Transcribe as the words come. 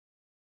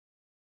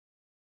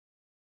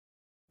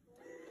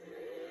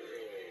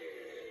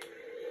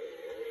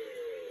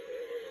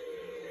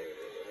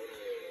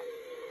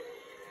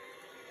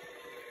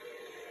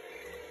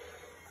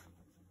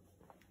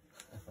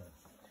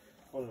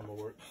All of them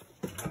will work.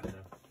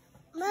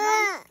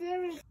 Ma.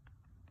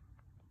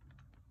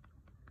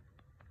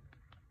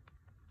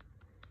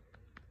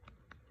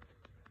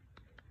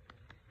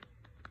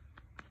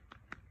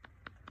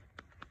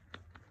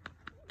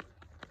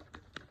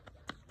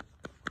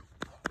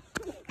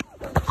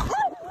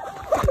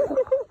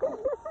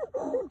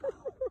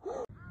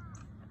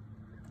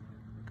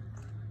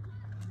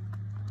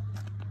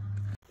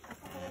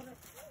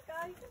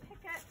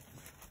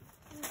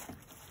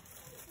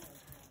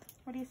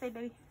 What do you say,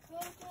 baby?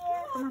 Thank you.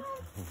 Come on.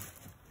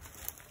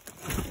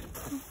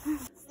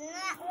 It's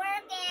not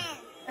working.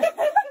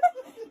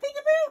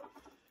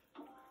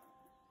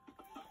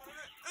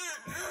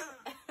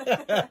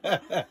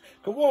 Peekaboo.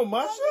 Come on,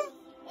 Masha.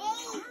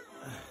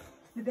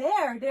 The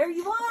bear. There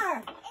you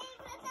are.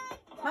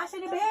 Masha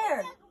the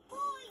bear.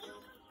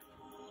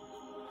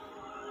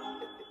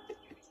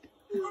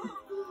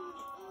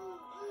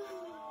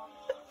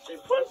 She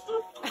punched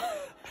him.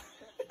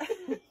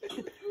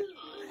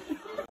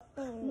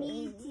 Me,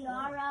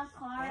 Tiara,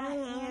 Cara,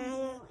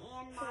 Andrew,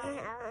 and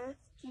Mom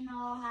can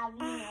all have, a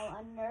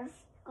Nerf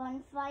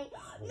gunfight.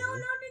 No,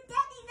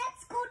 Daddy,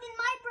 that's Golden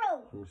Mybro.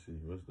 Let me see.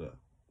 What's that?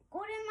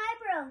 Golden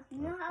Mybro. You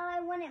know how I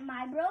wanted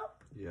Mybro?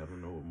 Yeah, I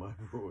don't know what my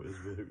bro is,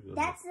 baby.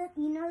 That's that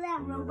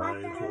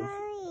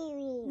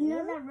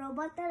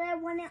robot that I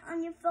wanted on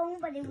your phone,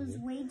 but it was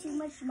way too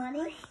much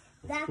money.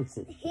 That's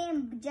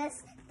him.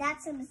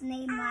 That's his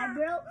name,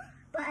 Mybro.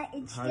 But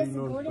it's How just you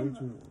know a golden.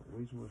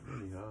 way too much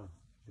money, huh?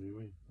 What do you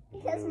mean?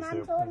 Because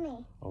Mom told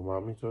me. Oh,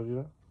 Mommy told you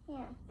that?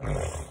 Yeah.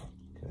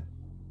 Okay.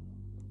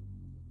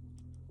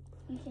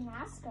 You can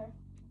ask her.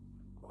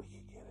 We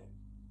can get it.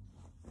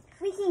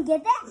 We can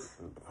get that?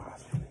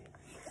 Possibly.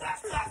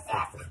 Yes.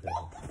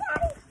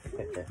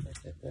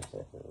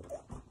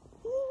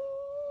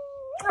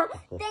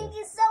 Thank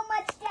you so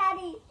much,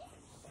 Daddy.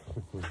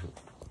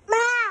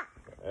 Ma.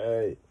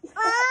 Hey.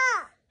 Ma.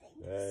 Thank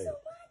you so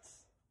much.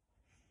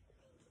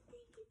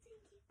 Thank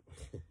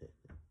you.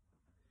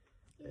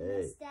 You're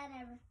the best dad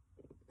ever.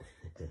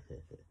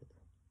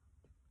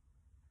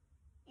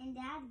 And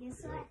Dad,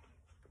 guess what?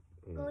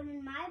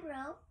 Golden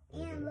Mybro,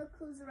 and look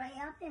who's right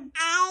up him.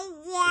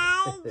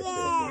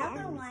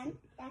 Another one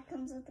that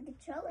comes with the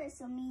controller,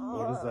 so me and you.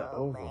 What is that?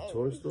 Oh, from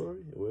Toy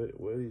Story?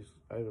 Where are these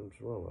items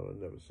from? I've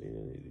never seen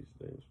any of these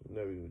things. You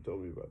never even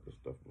told me about this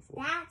stuff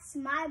before. That's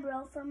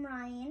Mybro from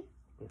Ryan,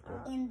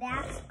 Okay. and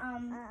that's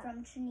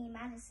from Trinity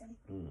Madison.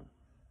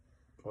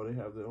 Oh, they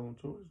have their own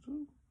toys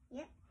too?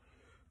 Yep.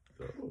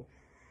 Oh.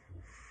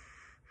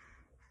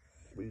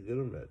 Where you get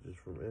them at? Just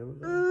from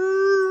Amazon?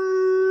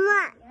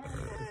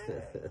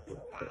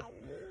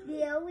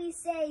 They always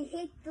say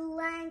hit the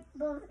link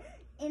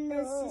in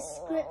the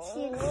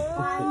subscription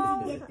line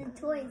to get the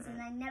toys, and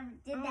I never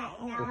did that,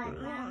 and now I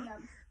have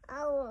them.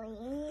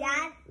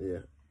 Dad?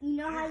 Yeah. You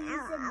know how you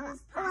said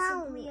there's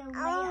possibly a way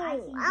I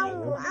can get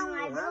Golden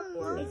Mybro?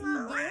 If you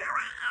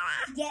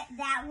do, get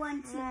that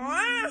one too,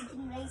 and we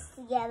can race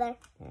together.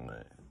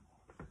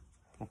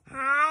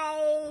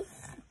 Hi.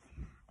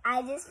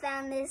 I just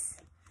found this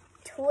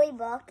toy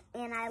book,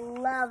 and I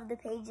love the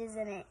pages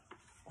in it.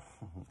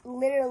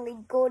 Literally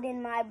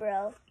Golden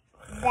Mybro.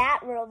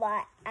 That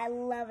robot, I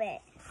love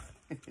it.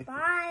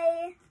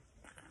 Bye.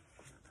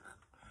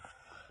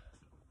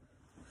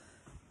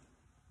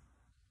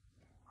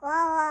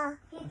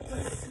 Hit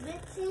the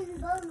switches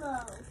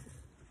below.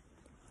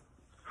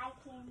 I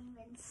can't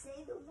even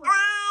say the word.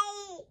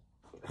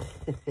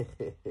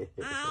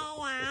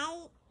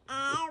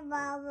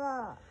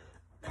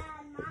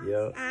 Yo.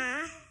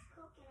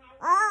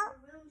 Oh,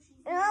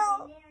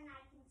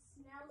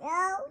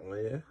 Oh,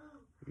 yeah?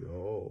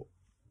 Yo.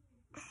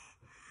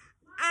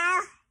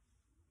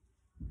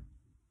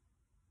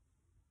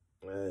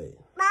 Hey.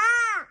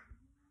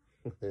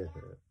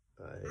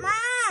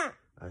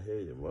 I hear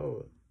your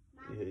mama.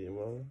 You hear your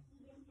mama?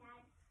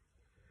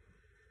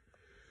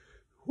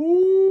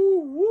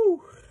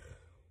 Woo!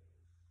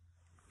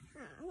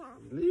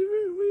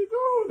 Leaving? Where you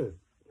going?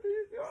 Where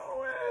you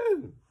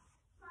going?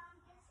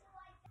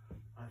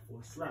 Alright, for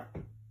a slap,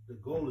 the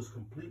goal is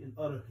complete and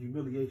utter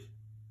humiliation.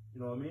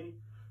 You know what I mean?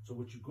 So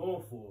what you're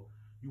going for,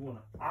 you want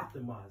to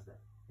optimize that.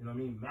 You know what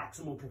I mean?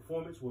 Maximal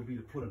performance will be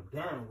to put him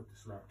down with the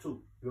slap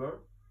too. You heard?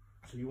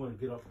 So you want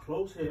to get up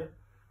close here,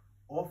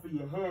 offer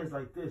your hands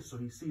like this so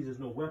he sees there's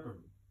no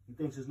weaponry. He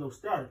thinks there's no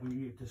static when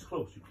you get this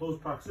close. You close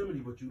proximity,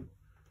 but you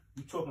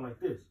talking like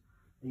this.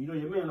 And you know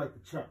your man like to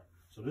chat.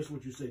 So this is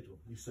what you say to him.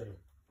 You say,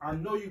 I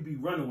know you be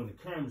running when the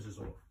cameras is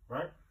off,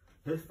 right?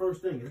 His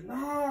first thing is,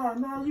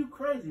 nah, you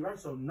crazy, right?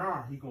 So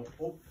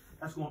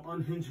that's gonna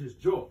unhinge his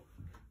jaw,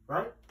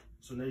 right?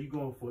 So now you're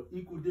going for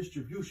equal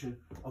distribution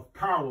of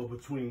power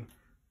between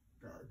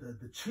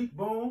the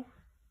cheekbone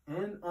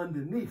and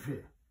underneath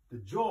here, the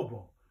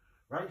jawbone,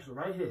 right? So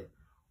right here,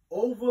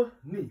 overneath,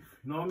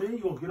 you know what I mean?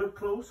 You're gonna get up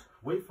close,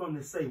 wait for him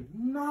to say,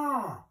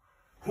 nah,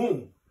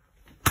 boom.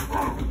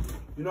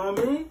 You know what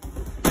I mean?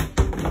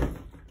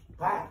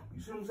 Bam.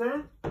 You see what I'm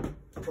saying?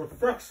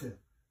 Perfection.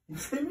 You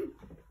see me?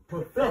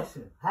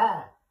 Perfection.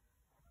 Ha.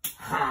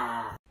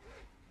 Ha.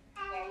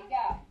 There you go.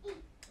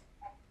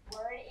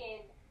 Word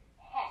is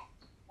het.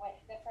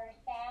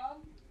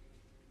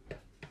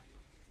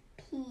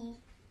 T.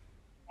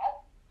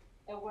 Yep.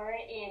 The word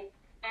is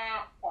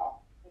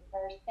apple. The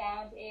first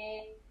sound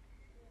is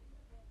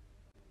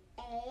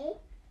A.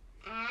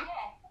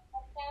 yes.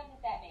 What sound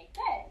does that make?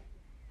 Good.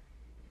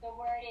 The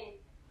word is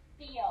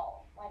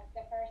seal. What's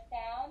the first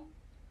sound?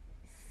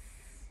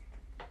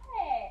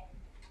 Good.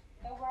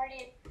 The word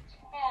is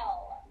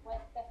tell.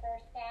 What's the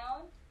first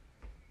sound?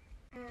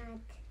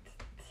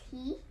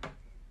 T.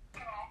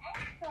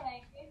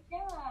 Excellent. Good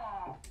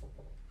job.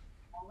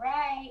 All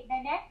right.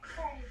 The next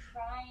part is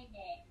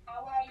rhyming.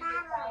 How are you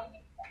with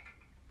rhyming?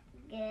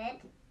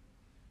 Good.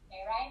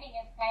 Okay, rhyming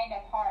is kind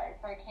of hard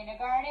for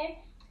kindergarten.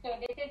 So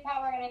this is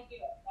how we're going to do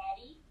it.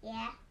 Ready?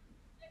 Yeah.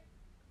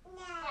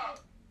 Cat.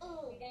 You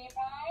gonna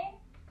rhyme?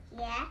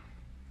 Yeah.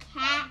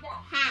 Cat.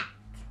 Hat.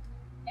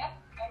 Yep.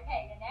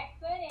 Okay, the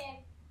next one is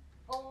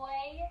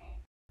boy.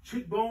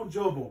 Cheekbone,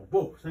 jawbone,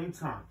 both, same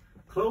time.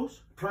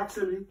 Close,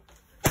 proximity.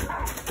 See what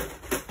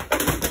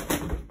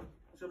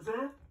I'm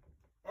saying?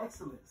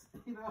 Excellence.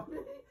 You know what I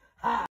mean?